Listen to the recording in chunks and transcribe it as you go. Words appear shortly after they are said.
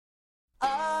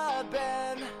I've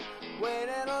been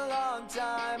waiting a long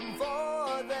time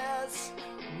for this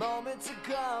moment to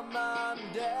come. I'm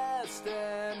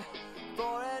destined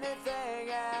for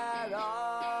anything at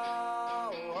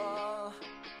all.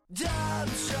 Dumb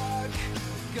shark.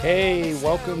 Hey,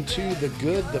 welcome to The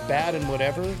Good, The Bad, and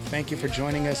Whatever. Thank you for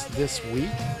joining us this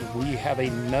week. We have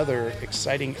another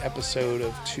exciting episode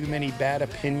of Too Many Bad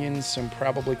Opinions, some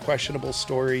probably questionable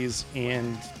stories,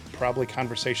 and probably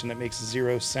conversation that makes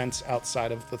zero sense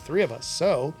outside of the three of us.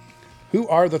 So, who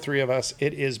are the three of us?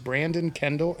 It is Brandon,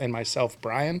 Kendall, and myself,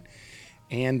 Brian.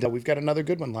 And we've got another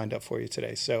good one lined up for you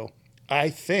today. So,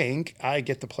 I think I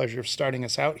get the pleasure of starting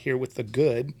us out here with the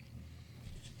good.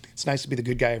 It's nice to be the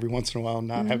good guy every once in a while and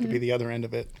not have to be the other end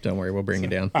of it. Don't worry, we'll bring you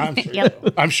down.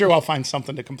 I'm sure I'll find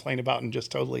something to complain about and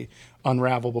just totally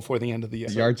unravel before the end of the year.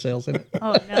 Yard sales in it?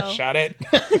 Oh, no. Shut it.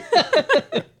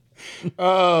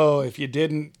 Oh, if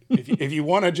you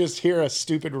want to just hear a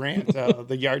stupid rant,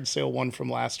 the yard sale one from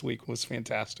last week was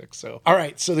fantastic. So, all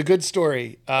right. So the good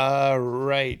story.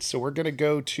 Right. So we're going to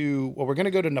go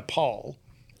to Nepal,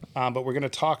 but we're going to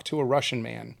talk to a Russian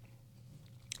man.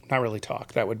 Not really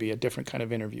talk. That would be a different kind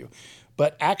of interview.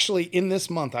 But actually, in this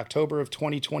month, October of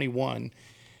 2021,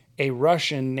 a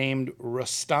Russian named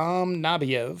Rustam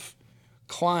Nabiev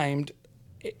climbed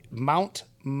Mount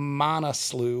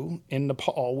Manaslu in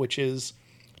Nepal, which is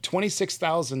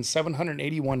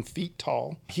 26,781 feet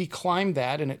tall. He climbed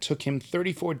that, and it took him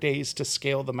 34 days to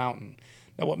scale the mountain.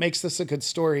 Now, what makes this a good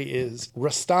story is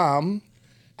Rustam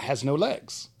has no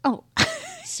legs. Oh.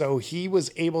 So he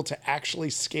was able to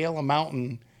actually scale a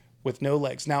mountain with no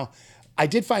legs. Now, I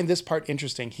did find this part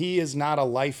interesting. He is not a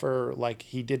lifer, like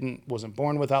wasn't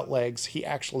born without legs. He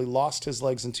actually lost his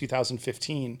legs in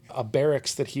 2015. A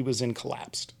barracks that he was in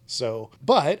collapsed. So,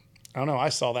 but I don't know. I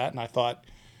saw that and I thought,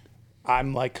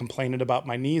 I'm like complaining about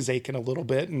my knees aching a little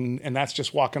bit, and that's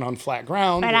just walking on flat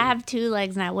ground. But I have 2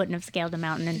 legs and I wouldn't have scaled a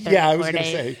mountain in 34 days. Yeah, I was going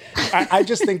to say. I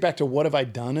just think back to what have I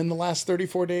done in the last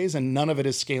 34 days, and none of it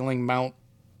is scaling Mount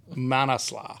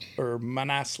Manaslu.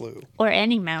 Or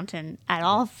any mountain at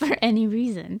all for any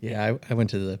reason. Yeah, I went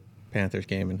to the Panthers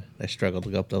game and I struggled to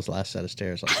go up those last set of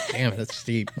stairs. Like, damn, that's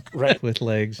steep. Right. With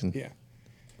legs and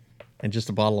just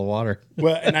a bottle of water.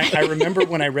 Well, and I remember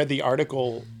when I read the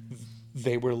article,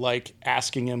 they were like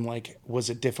asking him, like, was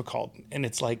it difficult? And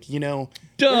it's like, Duh.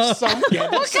 There's some What kind of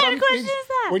question things, is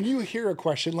that? when you hear a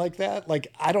question like that, like,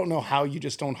 I don't know how you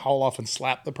just don't haul off and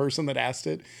slap the person that asked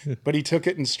it, but he took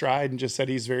it in stride and just said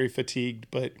he's very fatigued,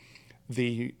 but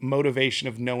the motivation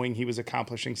of knowing he was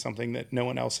accomplishing something that no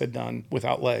one else had done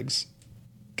without legs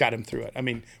got him through it. I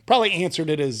mean, probably answered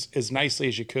it as nicely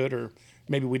as you could, or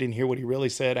maybe we didn't hear what he really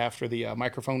said after the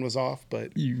microphone was off,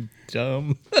 but You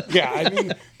dumb. yeah, I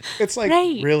mean, it's like,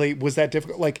 Right. Really, was that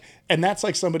difficult? Like, and that's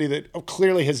like somebody that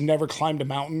clearly has never climbed a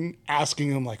mountain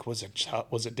asking him, like, was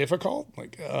it difficult?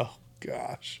 Like, oh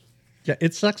gosh. Yeah,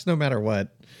 it sucks no matter what.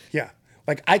 Yeah.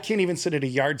 Like, I can't even sit at a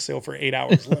yard sale for 8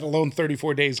 hours, let alone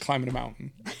 34 days climbing a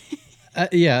mountain.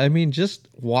 Yeah, I mean, just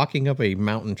walking up a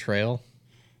mountain trail,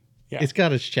 Yeah. it's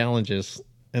got its challenges.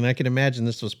 And I can imagine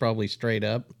this was probably straight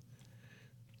up.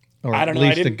 Or I don't at know.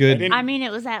 least a good... I mean,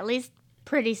 it was at least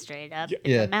pretty straight up. It's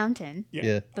Yeah. a mountain.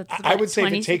 Yeah. That's I would say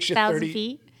if it takes you 26,000 30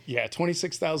 feet. Yeah,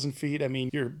 26,000 feet. I mean,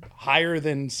 you're higher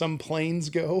than some planes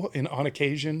go on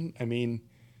occasion. I mean,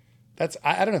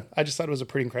 I don't know. I just thought it was a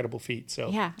pretty incredible feat.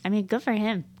 So Yeah. I mean, good for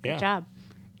him. Good Yeah. job.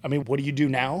 I mean, what do you do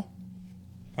now?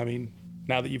 I mean,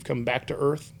 now that you've come back to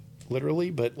Earth, literally,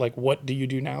 but like, what do you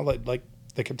do now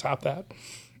that could top that?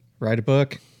 Write a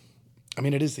book. I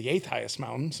mean, it is the 8th highest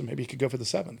mountain, so maybe you could go for the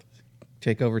 7th.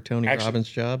 Take over Tony Robbins'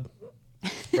 job.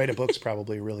 Write a book's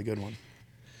probably a really good one.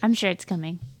 I'm sure it's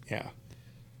coming. Yeah.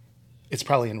 It's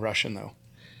probably in Russian, though.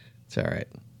 It's all right.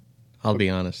 I'll be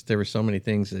honest. There were so many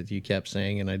things that you kept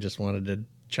saying, and I just wanted to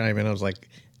chime in. I was like,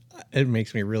 it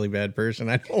makes me a really bad person.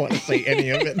 I don't want to say any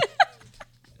of it.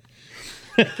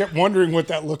 I kept wondering what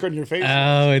that look on your face was.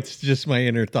 Oh, it's just my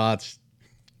inner thoughts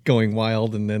going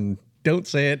wild, and then don't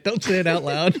say it. Don't say it out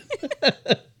loud.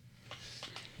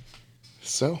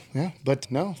 So, yeah. But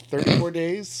no, 34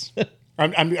 days.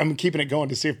 I'm keeping it going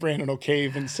to see if Brandon will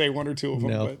cave and say one or two of them.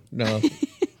 No, But no.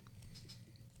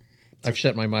 I've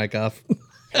shut my mic off.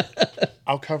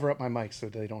 I'll cover up my mic so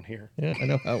they don't hear. Yeah, I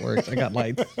know how it works. I got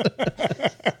lights.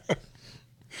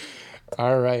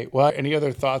 All right. Well, any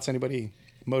other thoughts? Anybody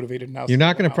motivated now? You're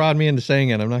not going to prod me into saying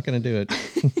it. I'm not going to do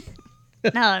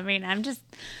it. No, I mean, I'm just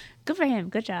good for him.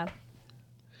 Good job.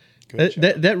 Good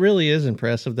job. That really is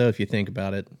impressive, though, if you think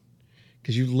about it.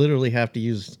 Because you literally have to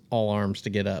use all arms to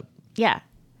get up. Yeah.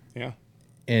 Yeah.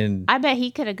 And I bet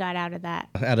he could have got out of that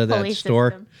that pulley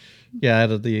store. system. Yeah,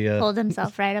 out of the... Pulled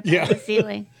himself right up Yeah. to the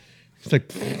ceiling. It's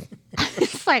like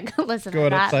It's like, listen,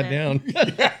 going I got upside this.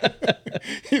 down.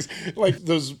 He's like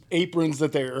those aprons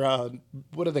that they're,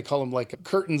 what do they call them? Like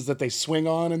curtains that they swing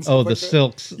on and stuff Oh, like the that.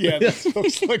 silks. Yeah, the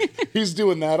silks. Like he's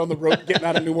doing that on the road getting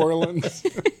out of New Orleans.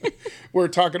 We're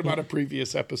talking about a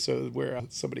previous episode where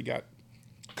somebody got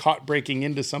caught breaking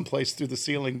into someplace through the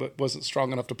ceiling but wasn't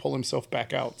strong enough to pull himself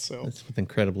back out. So It's with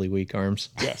incredibly weak arms.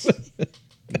 yes,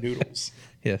 noodles.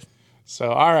 Yes.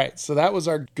 So, all right. So that was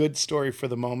our good story for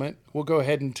the moment. We'll go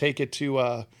ahead and take it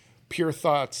to Pure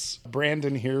Thoughts,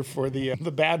 Brandon here for the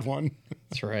bad one.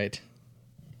 That's right.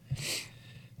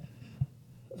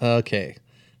 Okay.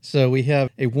 So we have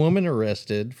a woman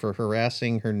arrested for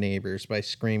harassing her neighbors by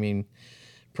screaming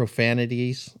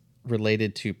profanities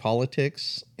related to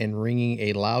politics and ringing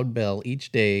a loud bell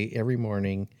each day, every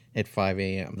morning at 5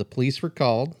 a.m. The police were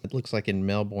called. It looks like in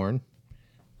Melbourne.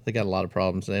 They got a lot of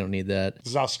problems. They don't need that. This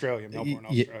is Australia, Melbourne,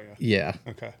 Australia. Yeah.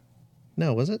 Okay.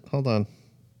 No, was it? Hold on.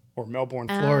 Or Melbourne,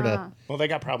 Florida. Well, they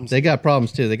got problems. They got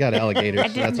problems too. They got alligators. I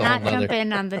so did that's a not whole jump nother.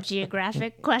 in on the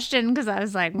geographic question because I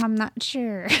was like, I'm not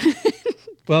sure.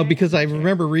 Well, because I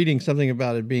remember reading something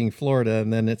about it being Florida,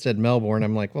 and then it said Melbourne.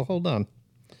 I'm like, well, hold on.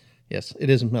 Yes, it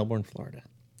is in Melbourne, Florida.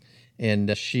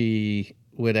 And she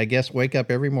would, I guess, wake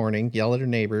up every morning, yell at her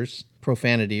neighbors,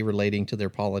 profanity relating to their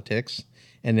politics,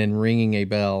 and then ringing a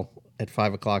bell at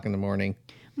 5 o'clock in the morning.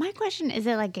 My question, is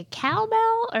it like a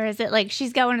cowbell or is it like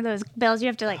she's got one of those bells you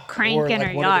have to like crank or in like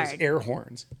her one of yard? those air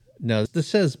horns. No, this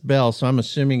says bell, so I'm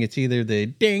assuming it's either the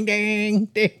ding, ding,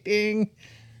 ding, ding.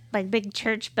 Like big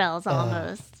church bells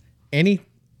almost.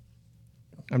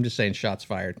 I'm just saying shots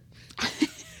fired.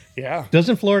 Yeah.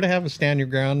 Doesn't Florida have a stand your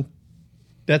ground?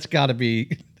 It's got to be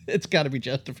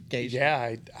justification.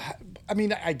 Yeah. I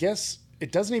mean, I guess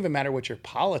it doesn't even matter what your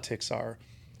politics are.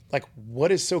 Like,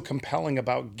 what is so compelling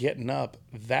about getting up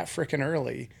that freaking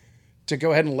early to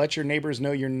go ahead and let your neighbors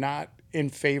know you're not in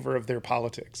favor of their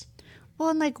politics? Well,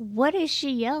 and like, what is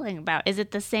she yelling about? Is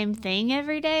it the same thing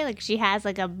every day? Like, she has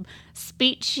like a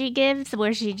speech she gives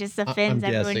where she just offends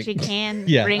everyone guessing. she can,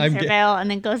 Yeah, rings I'm her bell,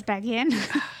 and then goes back in.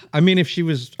 I mean, if she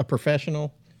was a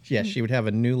professional, yes, she would have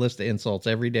a new list of insults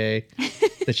every day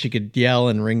that she could yell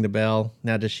and ring the bell.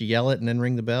 Now, does she yell it and then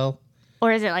ring the bell?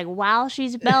 Or is it like while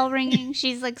she's bell ringing,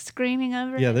 she's like screaming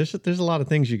over Yeah, it? there's a lot of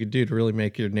things you could do to really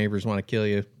make your neighbors want to kill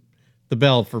you. The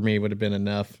bell for me would have been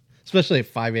enough, especially at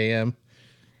 5 a.m.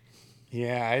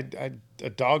 Yeah, a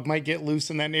dog might get loose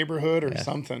in that neighborhood or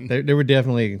something. There were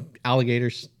definitely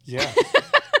alligators. Yeah.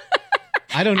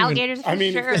 I don't Alligators for I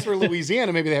mean, sure. if this were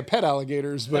Louisiana, maybe they have pet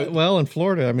alligators, but Well, in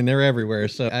Florida, I mean, they're everywhere.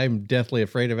 So I'm definitely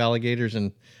afraid of alligators,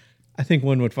 and I think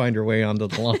one would find her way onto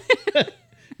the lawn,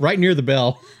 right near the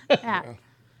bell. Yeah.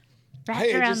 Wrapped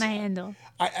I around just- the handle.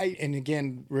 and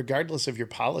again, regardless of your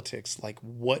politics, like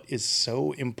what is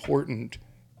so important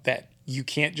that you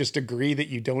can't just agree that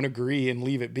you don't agree and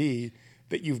leave it be,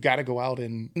 that you've got to go out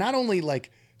and not only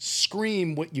like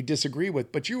scream what you disagree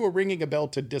with, but you are ringing a bell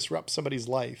to disrupt somebody's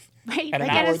life Right, at an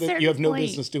like at a hour that you have certain no point.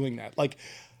 business doing that. Like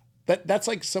that's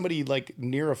like somebody like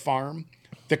near a farm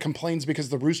that complains because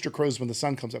the rooster crows when the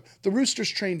sun comes up. The rooster's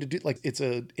trained to do, like, it's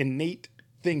a innate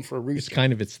thing for a It's rooster.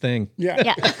 kind of its thing. Yeah.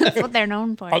 Yeah, that's what they're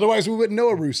known for. Otherwise, we wouldn't know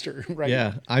a rooster, right?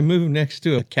 Yeah, I moved next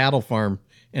to a cattle farm,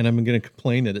 and I'm going to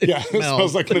complain that it Yeah, it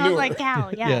smells like manure. Smells like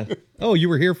cow, yeah. Yeah. Oh, you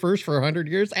were here first for 100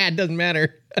 years? It doesn't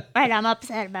matter. Right, I'm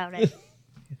upset about it.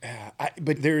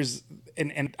 But there's,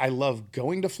 and I love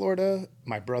going to Florida.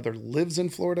 My brother lives in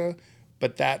Florida,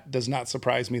 but that does not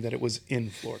surprise me that it was in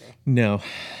Florida. No,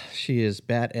 she is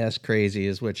bat-ass crazy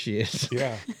is what she is.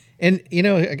 Yeah. And, you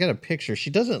know, I got a picture. She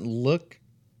doesn't look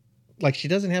like she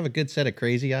doesn't have a good set of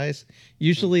crazy eyes.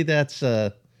 Usually that's,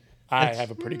 I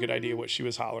have a pretty good idea what she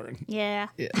was hollering. Yeah.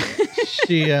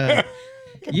 she,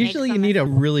 usually you need a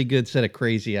really good set of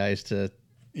crazy eyes to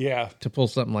Yeah. pull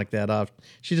something like that off.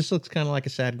 She just looks kind of like a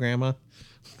sad grandma.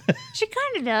 She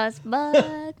kind of does,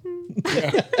 but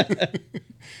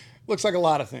Looks like a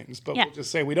lot of things, but Yeah. we'll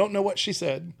just say we don't know what she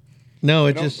said. No, it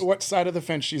We don't just know what side of the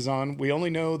fence she's on. We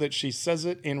only know that she says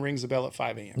it and rings a bell at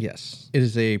 5 a.m. yes, it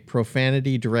is a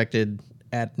profanity directed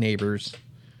at neighbors,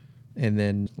 and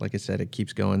then, like I said, it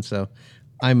keeps going. So,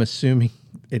 I'm assuming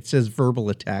it says verbal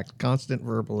attacks, constant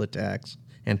verbal attacks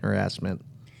and harassment.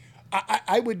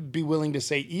 I would be willing to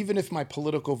say, even if my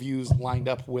political views lined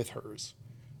up with hers,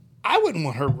 I wouldn't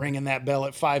want her ringing that bell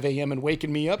at 5 a.m. and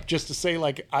waking me up just to say,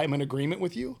 like, I'm in agreement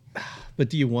with you. But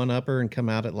do you one up her and come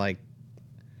out at like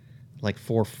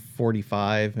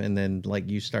 4:45, and then like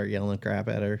you start yelling crap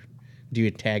at her? Do you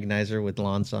antagonize her with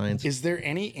lawn signs? Is there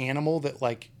any animal that,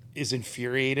 like, is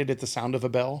infuriated at the sound of a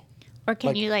bell? or can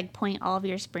Like- you like point all of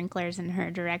your sprinklers in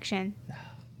her direction?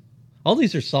 All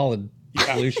these are solid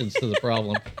Yeah. solutions to the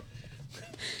problem.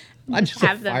 I just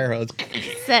have a them fire hose.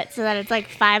 set so that it's like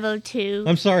 5:02.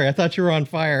 I'm sorry. I thought you were on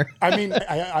fire. I mean,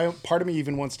 I part of me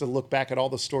even wants to look back at all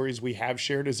the stories we have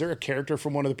shared. Is there a character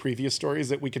from one of the previous stories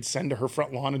that we could send to her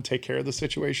front lawn and take care of the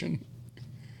situation?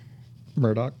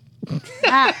 Murdaugh.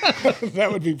 That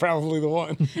would be probably the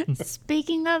one.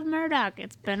 Speaking of Murdaugh,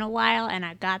 it's been a while and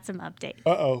I got some updates.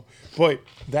 Uh-oh. Boy,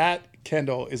 that,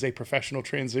 Kendall, is a professional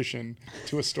transition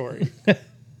to a story.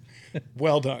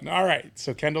 Well done. All right.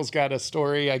 So Kendall's got a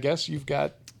story. I guess you've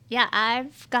got... Yeah,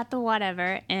 I've got the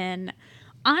whatever, and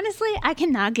honestly, I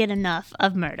cannot get enough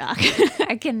of Murdaugh.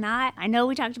 I cannot. I know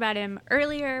we talked about him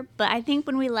earlier, but I think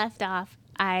when we left off,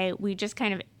 we just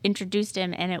kind of introduced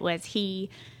him, and it was he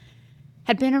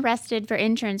had been arrested for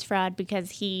insurance fraud because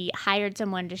he hired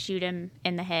someone to shoot him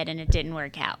in the head, and it didn't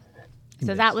work out.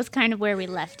 So that was kind of where we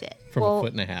left it. From a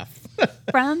foot and a half.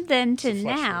 From then to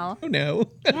now. Oh,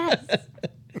 no. Yes.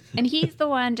 And he's the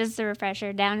one, just a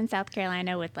refresher, down in South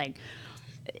Carolina with like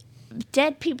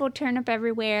dead people turn up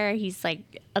everywhere. He's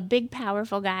like a big,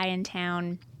 powerful guy in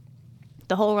town.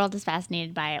 The whole world is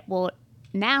fascinated by it. Well,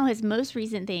 now his most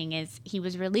recent thing is he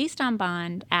was released on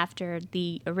bond after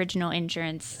the original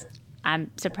insurance,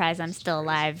 I'm surprised I'm still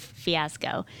alive,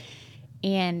 fiasco,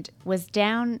 and was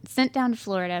sent down to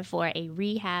Florida for a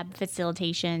rehab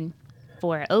facilitation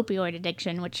for opioid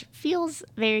addiction, which feels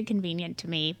very convenient to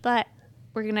me, but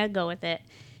we're going to go with it.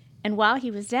 And while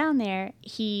he was down there,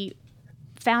 he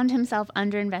found himself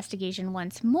under investigation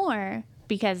once more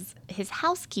because his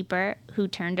housekeeper, who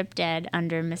turned up dead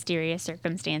under mysterious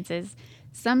circumstances,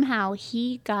 somehow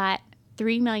he got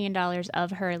 $3 million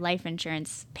of her life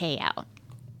insurance payout.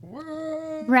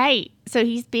 What? Right. So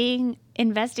he's being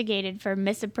investigated for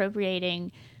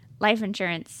misappropriating life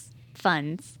insurance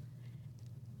funds.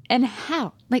 And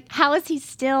how? Like, how is he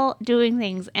still doing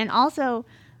things? And also,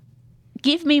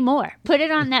 give me more. Put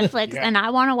it on Netflix, and I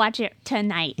want to watch it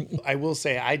tonight. I will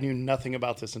say I knew nothing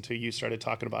about this until you started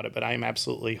talking about it, but I am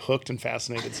absolutely hooked and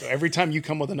fascinated. So every time you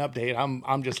come with an update,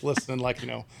 I'm just listening, like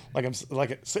I'm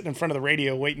sitting in front of the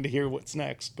radio waiting to hear what's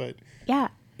next. But Yeah.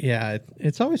 Yeah,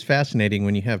 it's always fascinating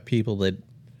when you have people that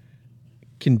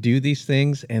can do these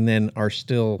things and then are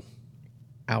still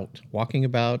out, walking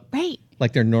about. Right.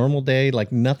 Like their normal day,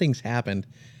 like nothing's happened.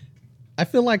 I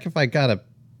feel like if I got a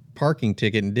parking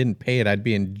ticket and didn't pay it, I'd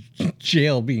be in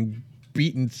jail being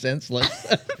beaten senseless.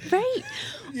 Right.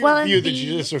 your view of the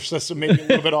judicial system may be a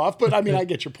little bit off, but I mean, I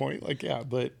get your point. Like, yeah,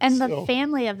 but And still. the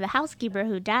family of the housekeeper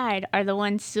who died are the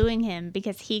ones suing him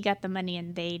because he got the money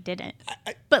and they didn't.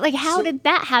 But like, how did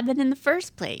that happen in the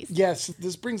first place? Yes,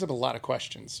 this brings up a lot of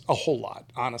questions, a whole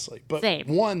lot, honestly. But Same.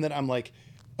 one that I'm like,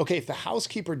 okay, if the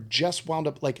housekeeper just wound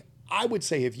up, like, I would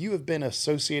say if you have been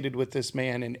associated with this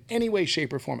man in any way,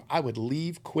 shape, or form, I would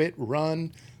leave, quit,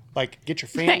 run, like, get your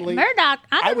family. Murdaugh,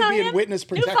 I would know be in him. witness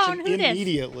New phone, protection who dis?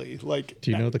 immediately. Like,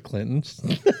 Do you know the Clintons?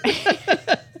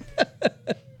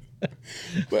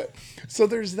 but so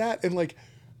there's that, and like,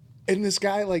 and this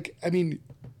guy, like, I mean,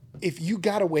 if you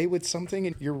got away with something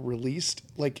and you're released,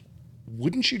 like,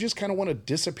 wouldn't you just kind of want to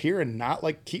disappear and not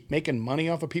like keep making money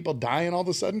off of people dying all of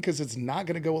a sudden? Because it's not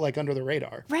going to go like under the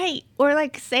radar. Right. Or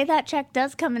like, say that check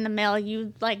does come in the mail,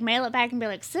 you like mail it back and be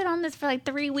like, sit on this for like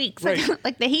 3 weeks. Right.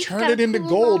 Like the heat. Turn it into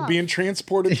gold being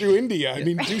transported through India. I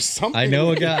mean, do something. I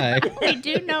know a guy. I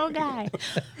do know a guy.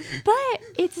 But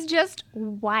it's just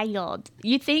wild.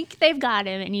 You think they've got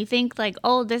him and you think like,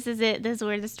 oh, this is it. This is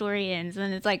where the story ends.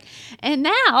 And it's like, and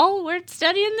now we're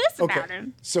studying this about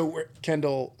him. So,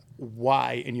 Kendall,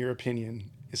 why, in your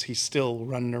opinion, is he still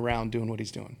running around doing what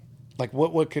he's doing? Like,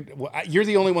 you're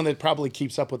the only one that probably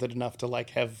keeps up with it enough to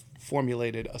like have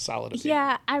formulated a solid opinion.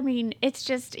 Yeah, I mean, it's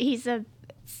just he's a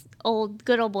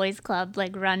good old boys club,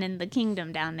 like running the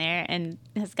kingdom down there, and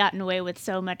has gotten away with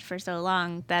so much for so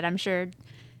long that I'm sure,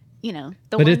 you know,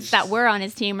 the ones that were on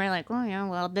his team are like, oh yeah,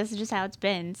 well, this is just how it's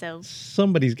been. So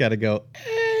somebody's got to go.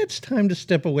 It's time to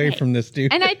step away from this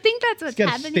dude. And I think that's what's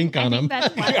happening. Stink on I think him.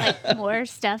 that's why like more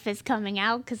stuff is coming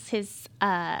out because his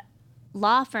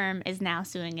law firm is now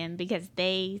suing him because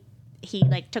he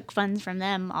like took funds from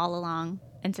them all along,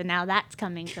 and so now that's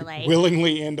coming to light.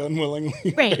 Willingly and unwillingly,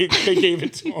 Right. they gave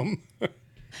it to him.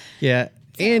 Yeah,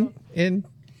 and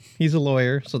he's a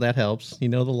lawyer, so that helps. You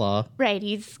know the law. Right,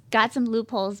 he's got some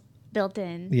loopholes built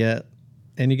in. Yeah,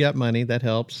 and you got money. That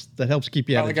helps. That helps keep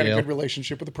you out Probably of got jail. a good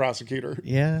relationship with the prosecutor.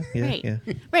 Yeah, Right. yeah.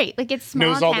 Right. Like it's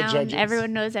small Knows all the town. judges.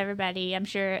 Everyone knows everybody. I'm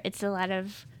sure it's a lot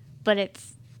of, but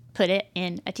it's put it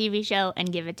in a TV show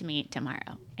and give it to me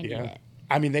tomorrow and get it.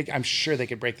 I mean, I'm sure they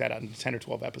could break that out into 10 or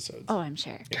 12 episodes. Oh, I'm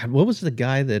sure. God, what was the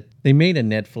guy that they made a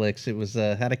Netflix? It was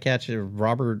How to Catch a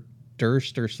Robber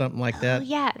Durst or something like Oh, that.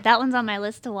 yeah. That one's on my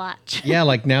list to watch. Yeah,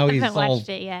 like now I he's haven't all watched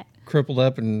it yet. crippled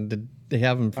up and they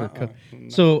have him for...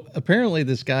 So apparently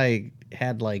this guy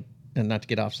had like, and not to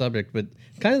get off subject, but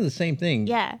kind of the same thing.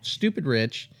 Yeah. Stupid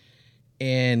rich.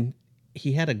 And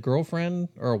he had a girlfriend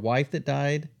or a wife that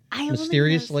died I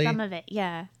mysteriously. only know some of it,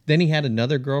 yeah. Then he had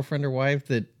another girlfriend or wife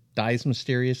that dies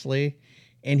mysteriously.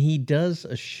 And he does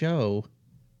a show,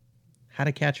 How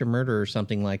to Catch a Murderer or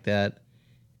something like that.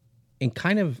 And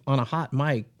kind of on a hot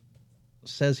mic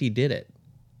says he did it.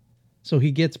 So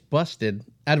he gets busted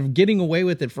out of getting away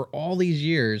with it for all these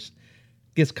years,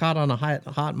 gets caught on a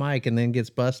hot mic and then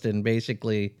gets busted and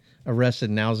basically arrested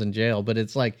and now's in jail. But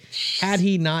it's like, had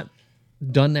he not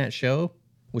done that show,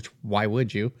 which why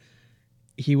would you,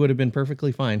 he would have been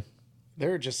perfectly fine.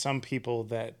 There are just some people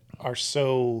that are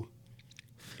so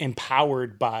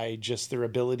empowered by just their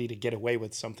ability to get away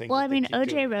with something. Well, I mean,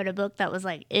 OJ OJ wrote a book that was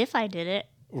like, if I did it,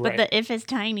 Right. but the if is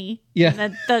tiny. Yeah.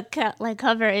 And the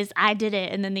cover is I did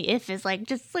it, and then the if is like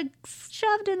just like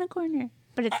shoved in a corner.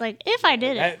 But it's like, if I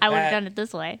did it, I would have done it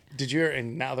this way. Did you?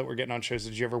 And now that we're getting on shows,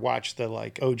 did you ever watch the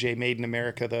like OJ Made in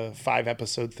America, the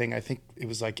 5-episode thing? I think it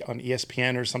was like on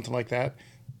ESPN or something like that.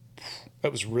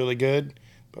 That was really good.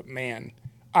 But man,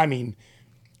 I mean,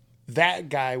 that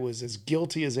guy was as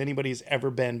guilty as anybody's ever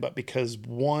been, but because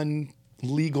one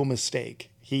legal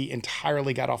mistake, he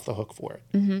entirely got off the hook for it.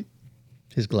 Mm-hmm.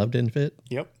 His glove didn't fit?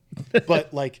 Yep.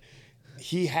 But like,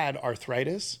 he had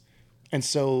arthritis. And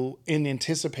so in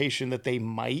anticipation that they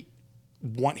might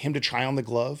want him to try on the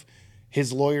glove,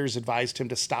 his lawyers advised him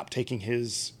to stop taking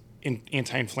his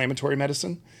anti-inflammatory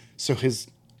medicine. So his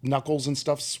knuckles and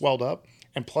stuff swelled up.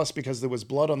 And plus, because there was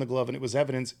blood on the glove and it was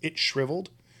evidence, it shriveled.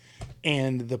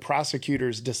 And the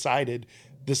prosecutors decided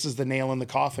this is the nail in the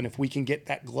coffin. If we can get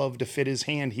that glove to fit his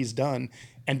hand, he's done.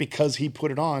 And because he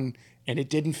put it on and it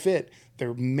didn't fit,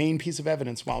 their main piece of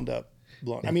evidence wound up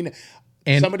blown. I mean,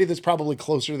 and somebody that's probably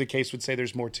closer to the case would say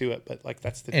there's more to it, but like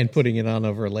that's the... And putting it on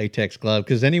over a latex glove.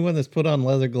 Because anyone that's put on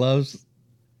leather gloves,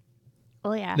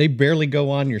 oh yeah, they barely go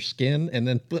on your skin and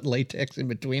then put latex in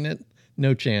between it.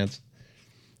 No chance.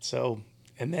 So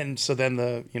then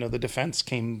the defense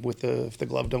came with if the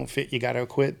glove don't fit, you got to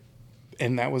acquit.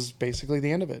 And that was basically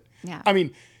the end of it. Yeah. I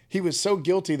mean, he was so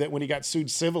guilty that when he got sued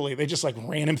civilly, they just like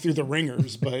ran him through the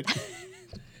ringers, but...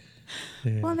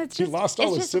 Well, it's just, lost all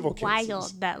it's his just civil wild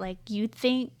cases. that like you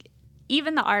think,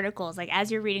 even the articles, like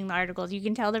as you're reading the articles, you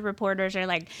can tell the reporters are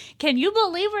like, can you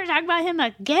believe we're talking about him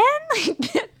again?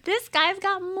 Like, this guy's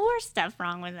got more stuff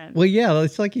wrong with him. Well, yeah,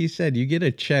 it's like you said, you get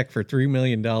a check for $3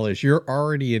 million. You're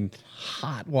already in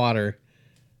hot water.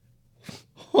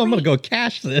 Oh, I'm going to go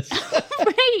cash this.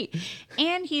 Right.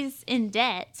 And he's in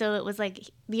debt. So it was like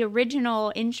the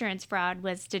original insurance fraud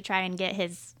was to try and get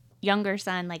his younger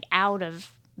son like out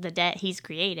of the debt he's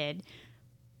created.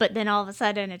 But then all of a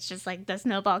sudden it's just like the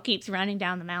snowball keeps running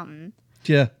down the mountain.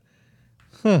 Yeah.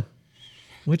 Huh.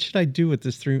 What should I do with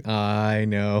this I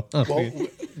know.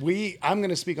 Well, I'm going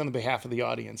to speak on the behalf of the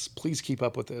audience. Please keep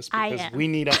up with this because we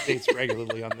need updates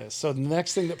regularly on this. So the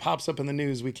next thing that pops up in the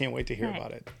news, we can't wait to hear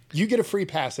about it. You get a free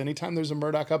pass. Anytime there's a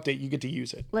Murdaugh update, you get to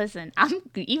use it. Listen,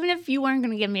 even if you weren't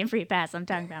going to give me a free pass, I'm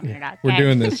talking about Murdaugh. We're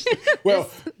doing this. Well,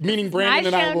 meaning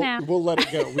Brandon and I, now. we'll let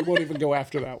it go. We won't even go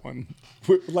after that one.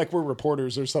 We're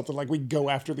reporters or something. Like we go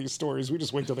after these stories. We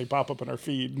just wait till they pop up in our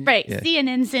feed. Right. Yeah.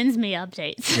 CNN sends me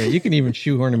updates. Yeah, you can even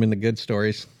shoehorn them in the good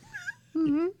stories.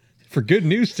 Mm-hmm. For good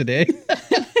news today.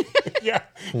 Yeah.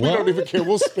 We don't even care.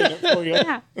 We'll spin it for you.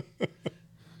 Yeah.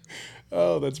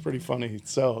 Oh, that's pretty funny.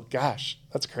 So, gosh,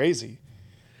 that's crazy.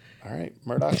 All right.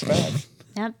 Murdaugh's back.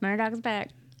 Yep. Murdaugh's back.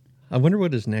 I wonder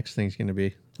what his next thing's going to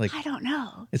be. Like, I don't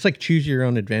know. It's like choose your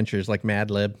own adventures, like Mad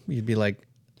Lib. You'd be like...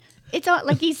 It's all,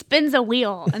 like he spins a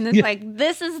wheel and it's like,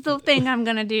 this is the thing I'm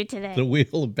going to do today. The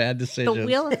wheel of bad decisions. The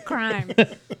wheel of crime.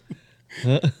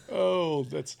 Oh,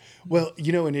 that's... Well,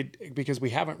 and because we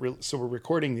haven't... So we're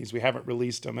recording these. We haven't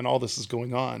released them and all this is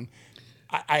going on.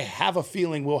 I have a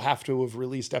feeling we'll have to have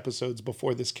released episodes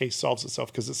before this case solves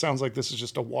itself because it sounds like this is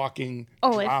just a walking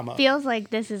drama. It feels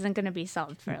like this isn't going to be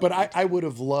solved for a But I would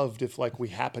have loved if we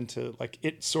happened to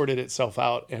it sorted itself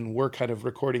out and we're kind of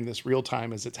recording this real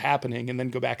time as it's happening and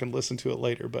then go back and listen to it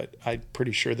later. But I'm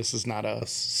pretty sure this is not a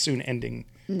soon ending.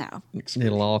 No.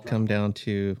 It'll all come down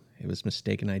to it was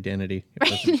mistaken identity.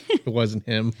 It wasn't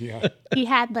him. Yeah. He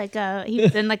had he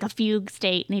was in a fugue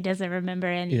state and he doesn't remember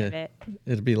any of it.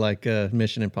 It'd be like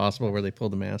Mission Impossible where they pull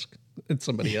the mask. It's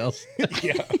somebody else.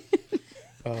 Yeah.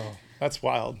 Oh, that's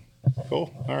wild.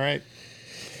 Cool. All right.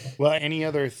 Well, any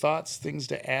other thoughts, things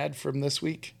to add from this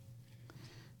week?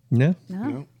 No.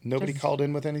 Nobody called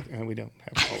in with anything? We don't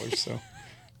have callers, so.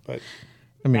 But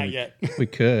I mean, not yet. We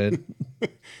could.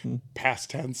 Past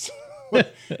tense.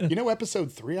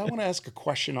 Episode 3, I want to ask a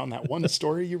question on that one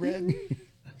story you read.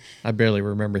 I barely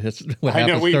remember what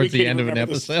happens towards the end of an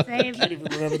episode. I can't even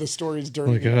remember the stories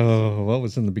during Like, oh, what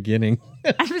was in the beginning?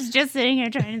 I was just sitting here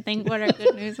trying to think what our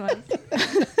good news was.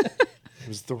 It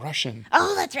was the Russian.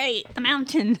 Oh, that's right. The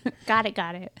mountain. Got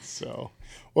it. So,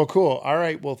 well, cool. All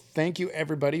right. Well, thank you,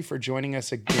 everybody, for joining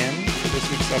us again for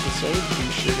this week's episode.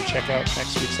 Be sure to check out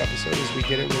next week's episode as we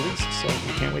get it released. So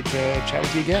we can't wait to chat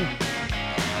with you again.